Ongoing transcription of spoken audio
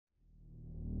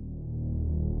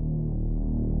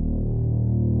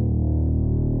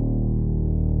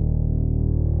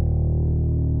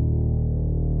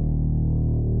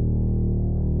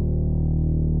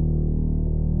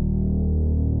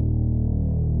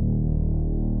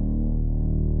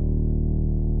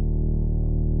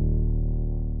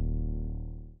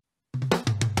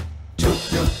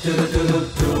අබූ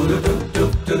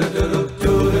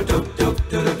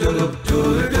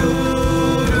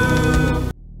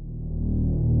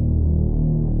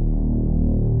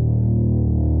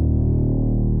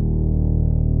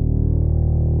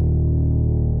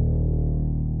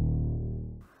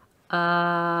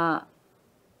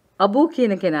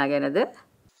කියන කෙනා ගැනද?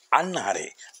 අන්න හරි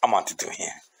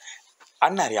අමාත්‍යතුමිය.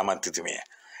 අන්න හරි අමාත්‍යතුමිය.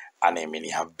 අනේ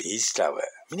මිනිහා බීච්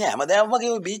ලවර්. මිනිහා හැමදාම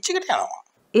වගේ ওই බීච් එකට යනවා.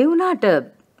 ඒ වුණාට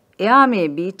එයා මේ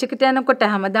බීච් එකට යනකොට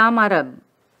හැමදාම අර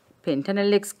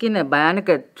ෆෙන්ටනල් එක්ස් කියන භයානක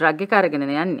ඩ්‍රග් එක අරගෙන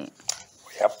යන්නේ.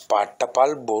 ඔය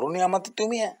පට්ටපල් බොරුනේ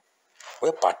අමාත්‍යතුමිය.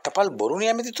 ඔය පට්ටපල් බොරුනේ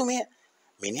අමාත්‍යතුමිය.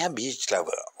 මිනිහා beach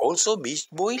lover. also beach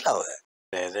boy lover.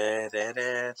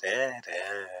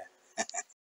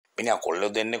 මිනිහා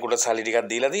කොල්ලෝ දෙන්නෙකුට සල්ලි ටිකක්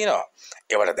දීලා තියෙනවා.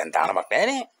 ඒවට දැන් දානමක්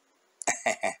නැහැනේ.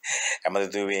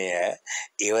 අමාත්‍යතුමිය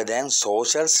ඒව දැන්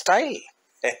social style.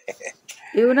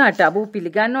 ඒ වුණාට අබූ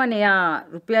පිළිගන්නවනේ එයා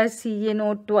රුපියල් 100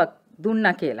 නෝට්ටුවක්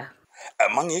දුන්නා කියලා.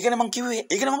 මං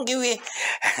කිව්වේ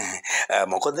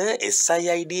මොකද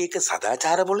SID එක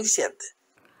සදාචාර පොලිසියක්ද?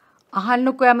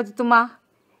 අහන්නකෝ ඇමතිතුමා.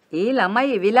 ඒ ළමයි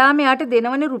ඒ වෙලාවෙම යාට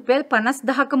දෙනවනේ රුපියල්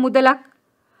 50000ක මුදලක්.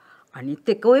 අනිත්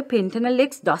එක ඔය පෙන්ටනල්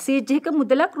එක්ස් ඩොසේජ් එක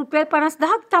මුදලක් රුපියල්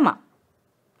 50000ක් තමයි.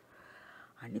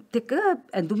 අනිත් එක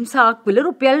ඇඳුම් සාක් වල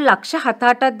රුපියල් ලක්ෂ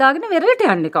 7-8ක් දාගෙන වෙරළට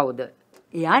යන්නේ කවුද?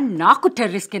 එයා නාකු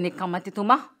ටෙරරිස් කෙනෙක්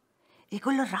අමතිතුමා.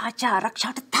 ඒගොල්ලෝ රාජ්‍ය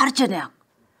ආරක්ෂාවට තර්ජනයක්.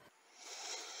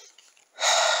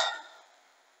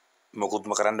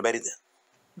 මොකුත්ම කරන්න බැරිද?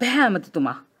 බෑ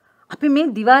අමතිතුමා. අපි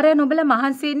මේ දිවාරය නොබල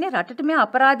මහන්සි වෙන්නේ රටට මේ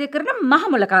අපරාධය කරන මහ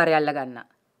මොලකාරය අල්ල ගන්න.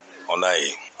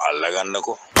 හොඳයි අල්ල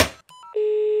ගන්නකෝ.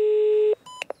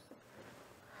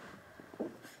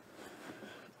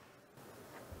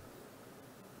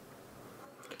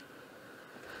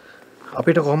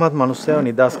 අපිට කොහොමත් මිනිස්සුන්ව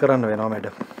නිදාස් කරන්න වෙනවා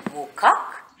මැඩම්. මොකක්?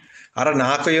 අර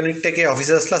නාක යුනිට් එකේ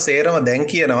ඔෆිසර්ස්ලා සේරම දැන්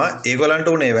කියනවා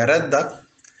ඒගොල්ලන්ට උනේ වැරද්දක්.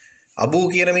 අබූ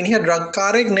කියන මිනිහා ඩ්‍රග්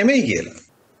කාරයෙක් නෙමෙයි කියලා.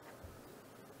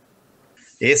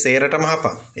 ඒ සේරටම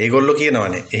හපන්. ඒගොල්ලෝ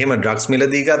කියනවනේ එහෙම ඩ්‍රග්ස්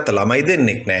මිලදී ගත්ත ළමයි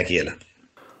දෙන්නෙක් නෑ කියලා.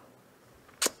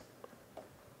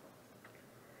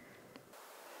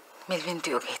 මෙල්වින්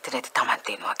දියෝගේ හිතේ තමන්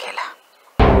දෙනවා කියලා.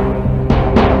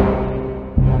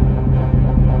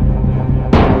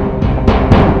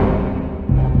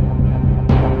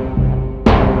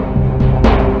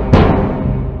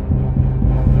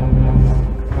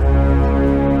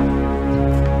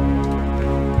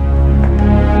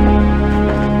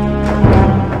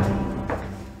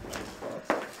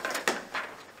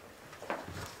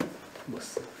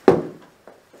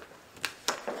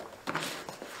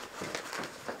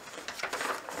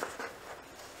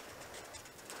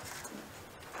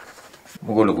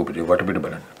 මොකද කුපිටි වටපිට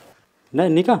බලන්න. නෑ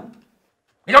නිකන්.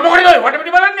 නිකන් මොකද ඔය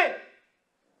වටපිට බලන්නේ?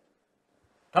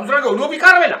 තමුසලගේ ඔළුව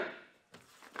විකාර වෙලා.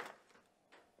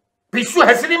 පිස්සු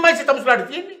හැසිරීමයි තමුසලට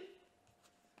තියෙන්නේ.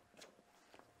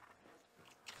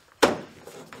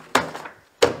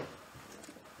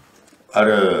 අර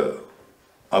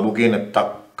අබු කියන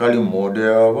තක්කලි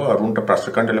මොඩයාව අරුන්ට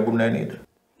ප්‍රශ්න කන්න ලැබුණේ නැහැ නේද?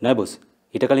 නෑ බොස්.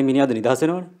 ඊට කලින් මිනිහාද නිදහස්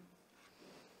වෙනවනේ.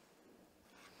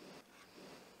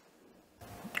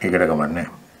 ඒකට ගමන්නේ.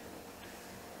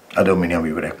 අද මිනිහා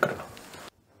විවරයක් කරනවා.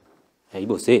 ඇයි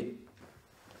බොස්සේ?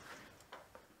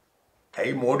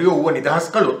 ඇයි මොඩියෝ ඌව නිදහස්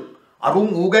කළොත් අරුන්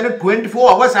ඌ ගැන 24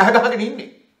 hours අහගහගෙන ඉන්නේ.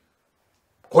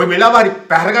 කොයි වෙලාව හරි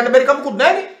පැහැර ගන්න බැරි කමකුත්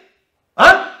නැහනේ.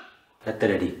 ආ? ඇත්ත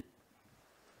රෙඩි.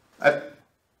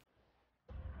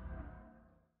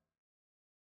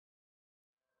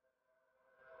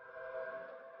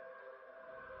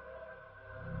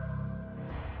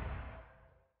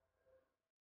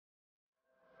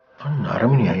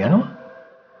 අරමිනියා යනවා.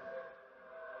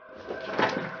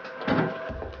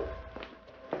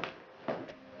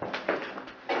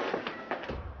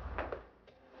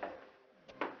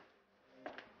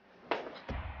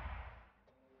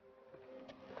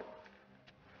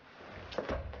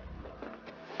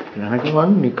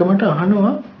 යනකම් නිකමට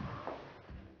අහනවා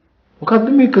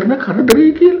මොකද්ද මේ කරන කරදරේ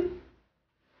කියලා.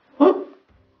 හා?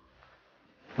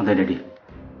 හොඳයි ඩැඩි.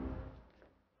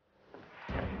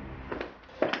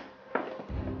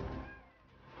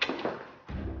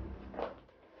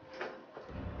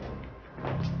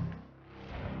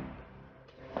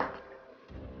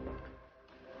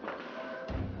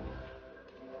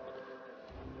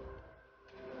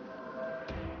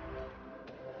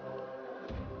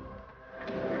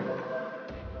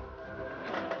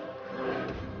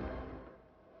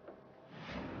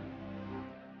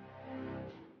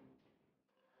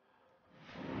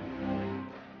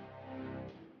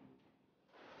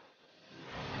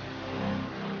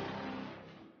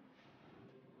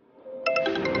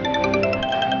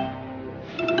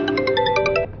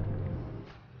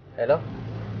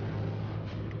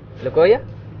 මොකෝ අයියා?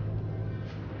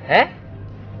 ඈ?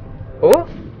 ඔව්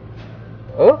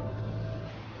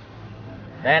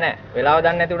නෑ වෙලාව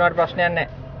දන්නේ නැති වුණාට ප්‍රශ්නයක් නෑ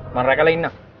මම රැකලා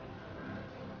ඉන්නම්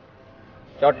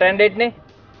short handed නේ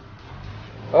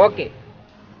ඕකේ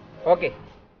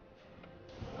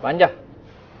වංජා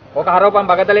ඕක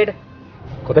හරවපන් බගතලේට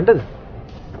කොතනද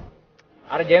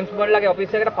අර ජේම්ස් බොන්ඩ්ලාගේ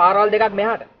ඔෆිස් එකට පාරවල් දෙකක්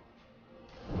මෙහාට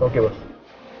ඕකේ boss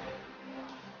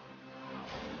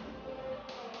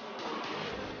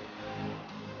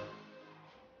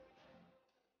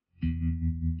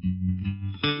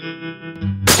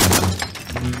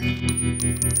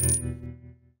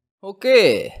Okay,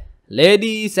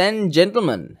 ladies and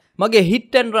gentlemen, මගේ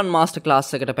hit and run master class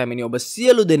එකට පැමිණි ඔබ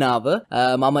සියලු දෙනාව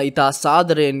මම ඉතා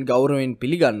සාදරයෙන් ගෞරවයෙන්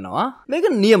පිළිගන්නවා. මේක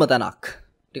නියම තැනක්.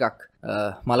 ටිකක්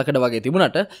මලකඩ වගේ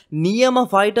තිබුණට නියම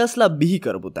ෆයිටර්ස්ලා බිහි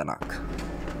කරපු තැනක්.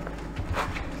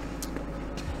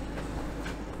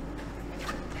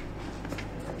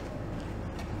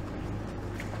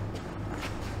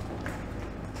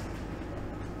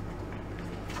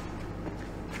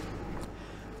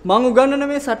 මං උගන්වන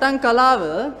මේ සටන් කලාව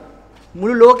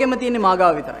මුළු ලෝකෙම තියෙන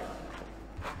මාගාව විතරයි.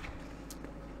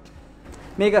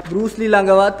 මේක බෲස් ලී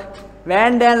ළඟවත්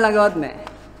වෑන් ඩෑන් ළඟවත් නැහැ.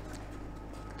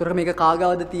 ඒතර මේක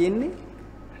කාගාවද තියෙන්නේ?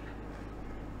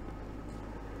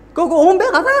 කොහොම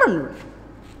බෑ කතා කරන්නේ?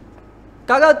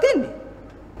 කාගාවද තියෙන්නේ?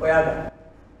 ඔයාට.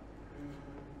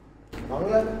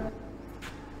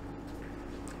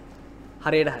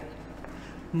 හරියට හරි.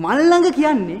 මල් ළඟ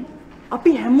කියන්නේ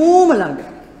අපි හැමෝම ළඟ.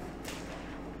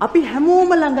 අපි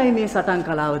හැමෝම ළඟයි මේ සටන්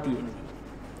කලාව තියෙන්නේ.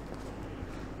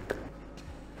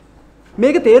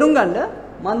 මේක තේරුම් ගන්න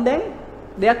මම දැන්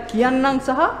දෙයක් කියන්නම්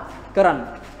සහ කරන්න.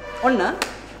 ඔන්න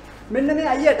මෙන්න මේ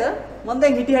අයියට මම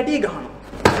දැන් හිටි හැටි ගහනවා.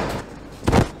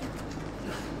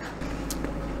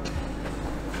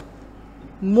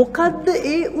 මොකද්ද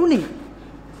ඒ උනේ?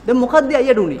 දැන් මොකද්ද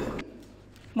අයියට උනේ?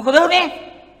 මොකද උනේ?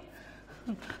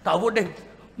 තව පොඩ්ඩක්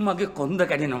මගේ කොන්ද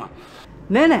කැඩෙනවා.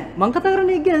 නෑ මං කතා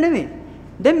කරන්නේ ඒක ගැන නෙමෙයි.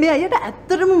 දැන් මේ අයියට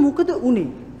ඇත්තටම මොකද උනේ?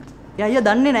 ඒ අයියා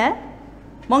දන්නේ නෑ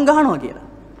මං ගහනවා කියලා.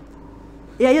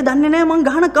 ඒ අයියා දන්නේ නෑ මං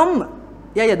ගහන කම්ම.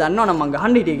 ඒ අයියා දන්නවනම් මං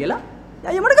ගහන්න හිටියේ කියලා. ඒ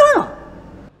අයියා මට ගහනවා.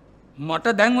 මට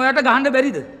දැන් ඔයාට ගහන්න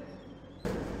බැරිද?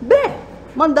 බෑ.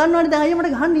 මං දන්නවනේ දැන් අයියා මට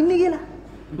ගහන්න ඉන්නේ කියලා.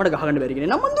 මට ගහගන්න බැරි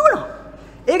කෙනේ නම් මං දුවනවා.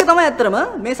 ඒක තමයි ඇත්තටම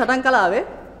මේ සටන් කලාවේ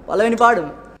පළවෙනි පාඩම.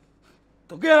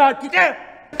 තුගේ කිටේ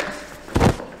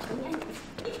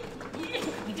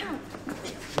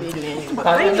Hey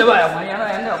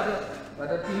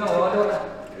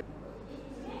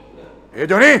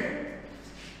Johnny!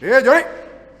 Hey Johnny!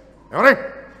 Everything!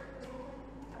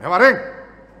 Everything!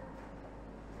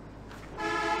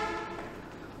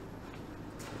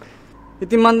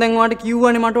 ඉතින් මං දැන් ඔයාලට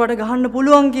කිව්වනේ මට ඔයාලට ගහන්න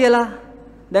පුළුවන් කියලා.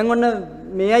 දැන් ඔන්න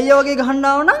මේ අයියා වගේ ගහන්න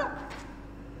ආව නම්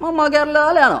මම මගේ අරලා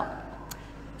දාලා යනවා.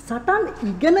 සටන්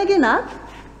ඉගෙනගෙන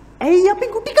ඇයි අපි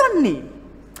කුටි කන්නේ?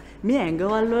 මේ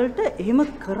ඇඟවල් වලට එහෙම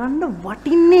කරන්න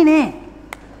වටින්නේ නෑ.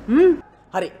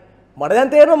 හරි මට දැන්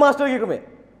තේරෙනවා මාස්ටර්ගේ ක්‍රමය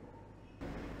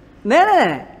නෑ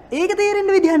ඒක තේරෙන්න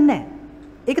විදිහක් නෑ.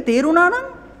 ඒක තේරුණා නම්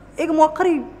ඒක මොකක්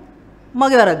හරි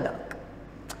මගේ වැරද්දක්.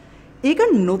 ඒක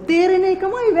නොතේරෙන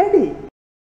එකමයි වැඩි.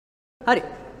 හරි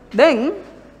දැන්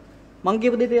මං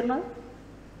කියපු දේ තේරුණාද?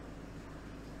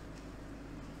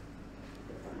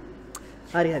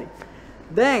 හරි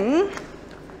දැන්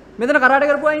මෙතන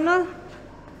කරාටේ කරපුවා ඉන්නවද?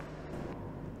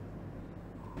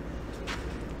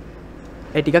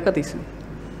 ඒ ටිකක් අතිස්සනේ.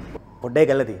 පොඩ්ඩයි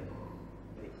කරලා තියෙන්නේ.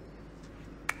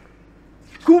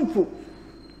 කුම්ෆු.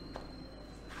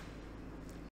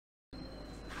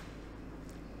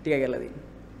 ටිකක් කරලා තියෙන්නේ.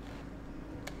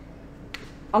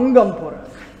 අංගම් පොර.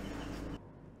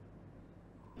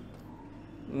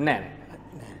 නෑ.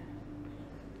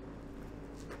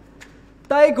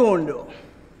 ටයිකෝන්ඩෝ.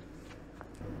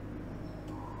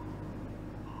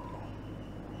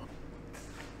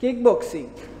 Kick boxing.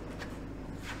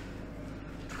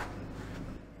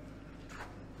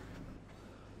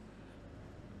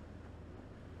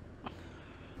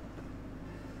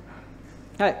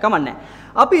 හරි කමන්නේ.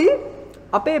 අපි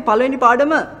අපේ පළවෙනි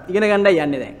පාඩම ඉගෙන ගන්නයි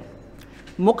යන්නේ දැන්.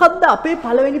 මොකද්ද අපේ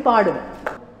පළවෙනි පාඩම?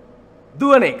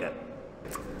 දුවන එක.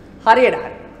 හරියට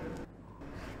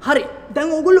හරි. දැන්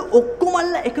ඕගොල්ලෝ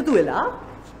ඔක්කොමල්ලා එකතු වෙලා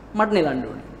මට නෙලන්න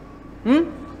ඕනේ.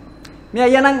 මේ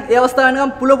අයියා නම් ඒ අවස්ථාව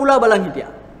වෙනකම් පුලා බලන්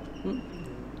හිටියා.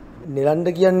 නිලන්ඩ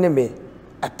කියන්නේ මේ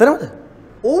ඇත්තනමද?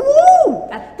 ඕ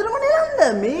ඇත්තටම නෙලන්න.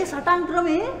 මේ සටන්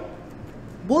ක්‍රමේ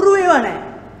බොරු ඒවා නැහැ.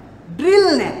 ඩ්‍රිල්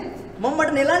නැහැ. මම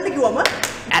මට නෙලන්න කිව්වම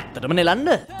ඇත්තටම නෙලන්න.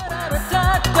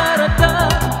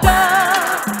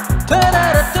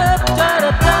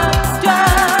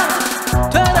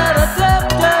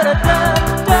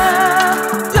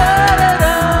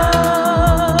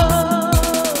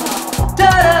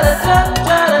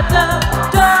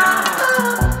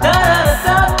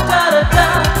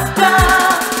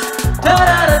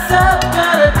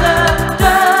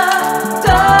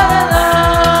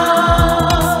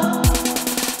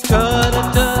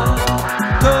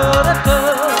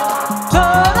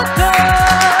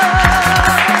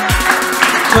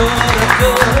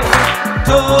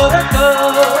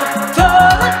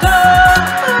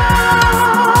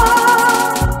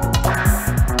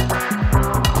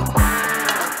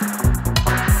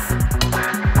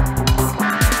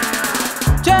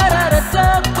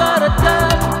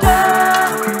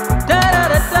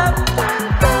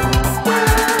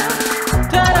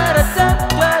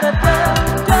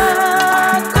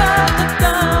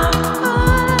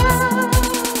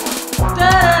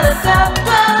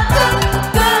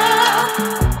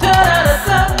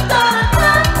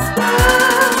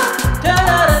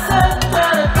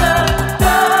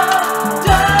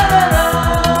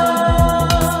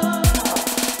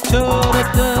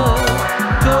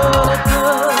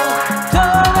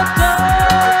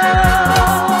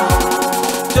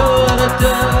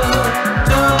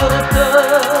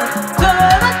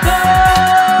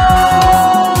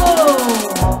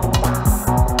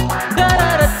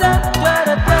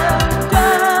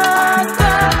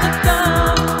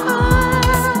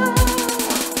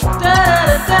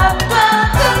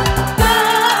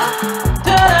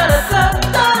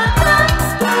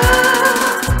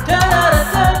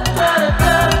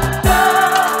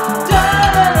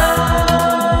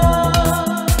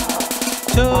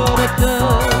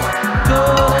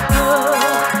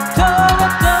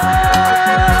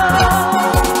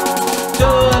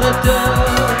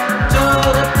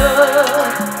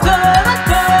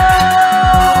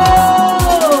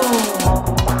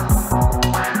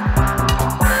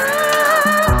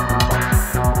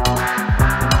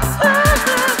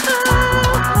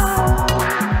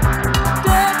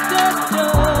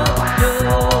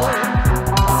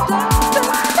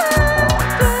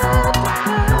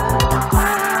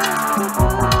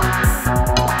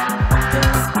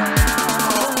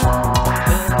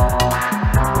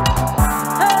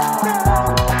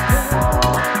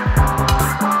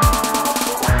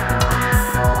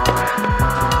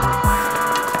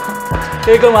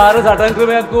 ඒක මාර සටන්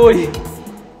ක්‍රමයක් කෝයි.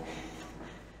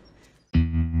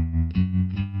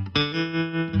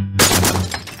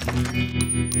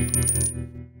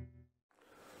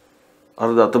 අර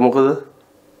දත මොකද?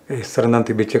 ඒ ඉස්සර නම්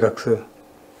තිබිච්ච එකක් සර්.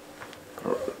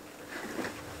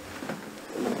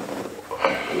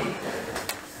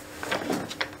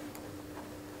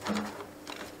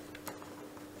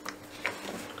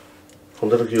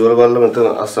 හොඳට කියවලා බලලා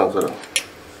මෙතන අස්සම් කරා.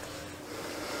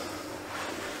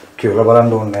 කියලා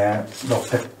බලන්න ඕනේ නෑ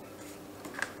ડોක්ටර්.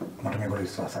 මට මේකට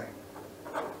විශ්වාසයි.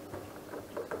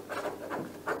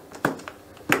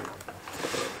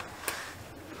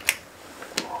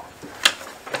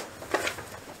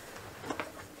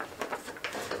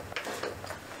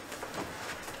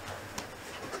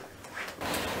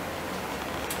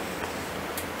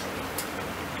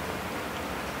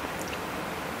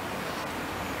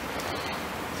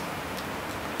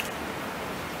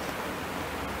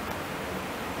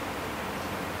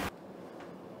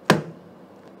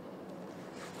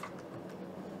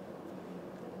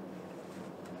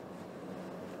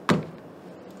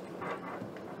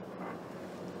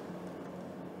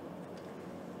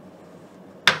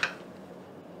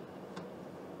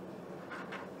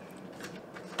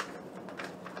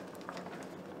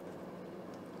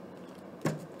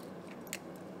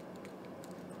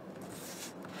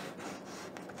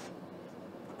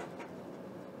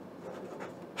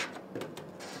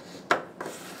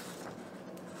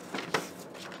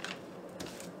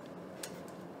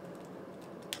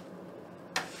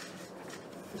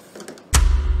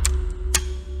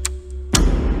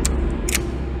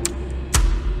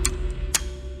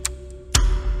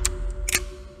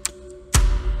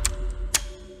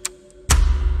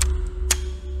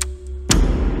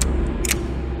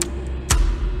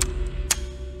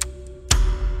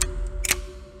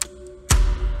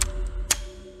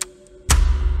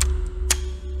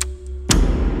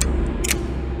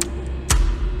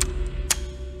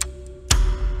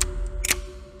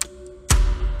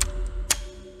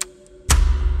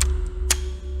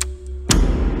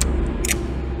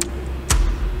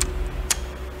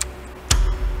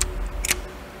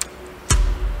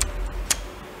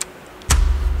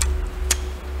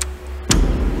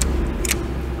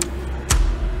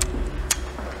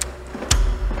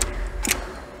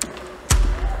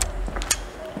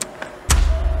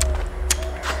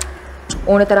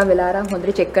 ඕන තරම් වෙලා ආරම්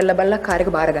හොඳට චෙක් කරලා බලලා කාර් එක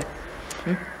බාර ගන්න.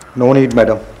 No need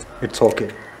madam. It's okay.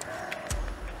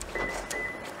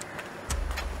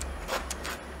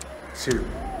 See you.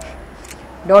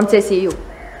 Don't say see you.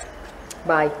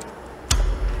 Bye.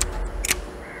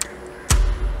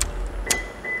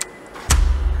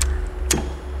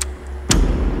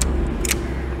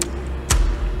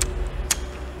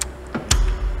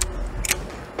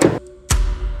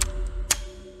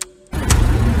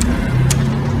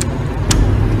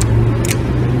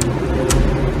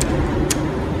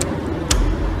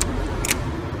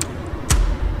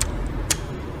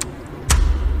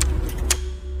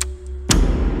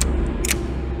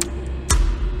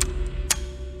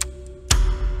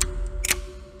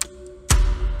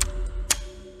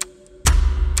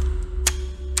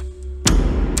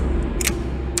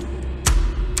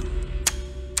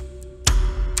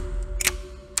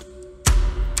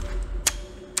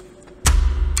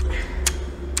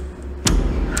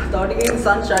 තවටිකකින්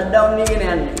sun shut down එකගෙන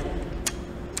යන්නේ.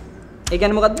 ඒ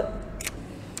කියන්නේ මොකද්ද?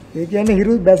 ඒ කියන්නේ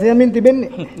හිරු බැස යමින්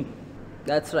තිබෙන්නේ.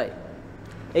 That's right.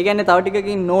 ඒ කියන්නේ තව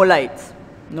ටිකකින් no lights.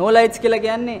 No lights කියලා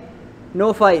කියන්නේ no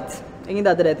fights.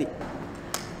 එකින්ද අතර ඇති.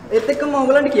 ඒත් එක්කම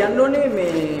ඔයගලන්ට කියන්න ඕනේ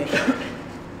මේ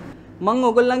මම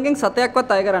ඔයගලන්ගෙන්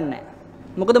සතයක්වත් අය කරන්නේ නැහැ.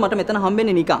 මොකද මට මෙතන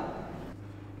හම්බෙන්නේ නිකන්.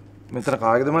 මෙතන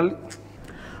කාගේද මල්ලි?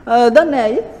 දන්නේ නැහැ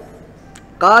අයියේ.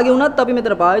 කාගේ වුණත් අපි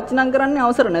මෙතන පාවිච්චි නම් කරන්නේ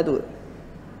අවසර නැතුව.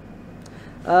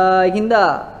 ඒකින්ද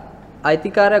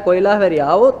අයිතිකාරයා කොයිලා හැරි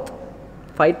ආවොත්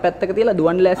ෆයිට් පැත්තක තියලා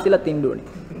දුවන්න ලෑස්තිලා තින්න ඕනේ.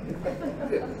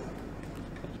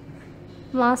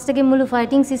 මාස්ටර්ගේ මුළු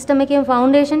ෆයිටිං සිස්ටම් එකේම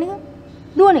ෆවුන්ඩේෂන් එක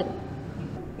දුවන එක.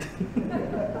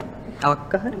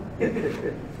 අක්ක හරි.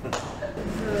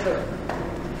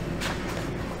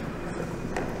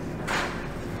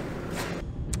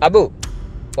 අබු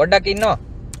පොඩ්ඩක් ඉන්නෝ.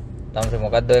 තමසේ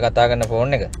මොකද්ද ඔය කතා කරන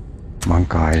ෆෝන් එක? මං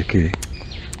කායකේ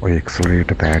ඔය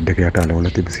එක්ස්රේට පෑඩ් එක යට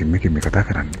අලවලා තිබ්බ සිම් එකකින් මේ කතා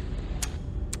කරන්නේ.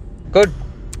 good.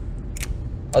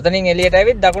 ඔතනින් එළියට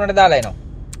ඇවිත් දකුණට දාලා එනවා.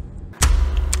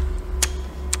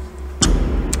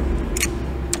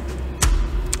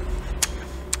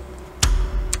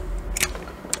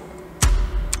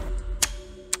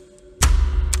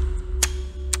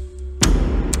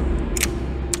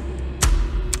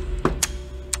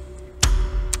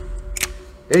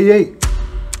 Hey,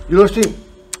 you lost him.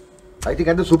 I think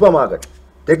at the supermarket.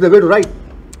 Take the way to right.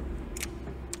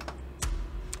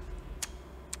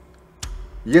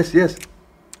 yes.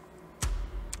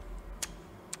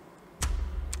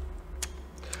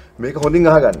 මේක හොඳින්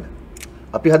අහගන්න.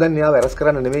 අපි හදන්නේ යාව වැරස්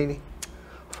කරන්න නෙමෙයිනේ.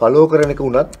 ෆලෝ කරන එක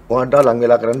උනත් ඔයාන්ට ලං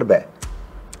වෙලා කරන්න බෑ.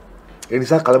 ඒ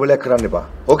නිසා කලබලයක් කරන්න එපා.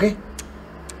 ඕකේ?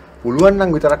 පුළුවන්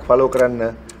නම් විතරක් ෆලෝ කරන්න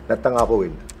නැත්නම් ආපහු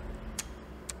වෙන්න.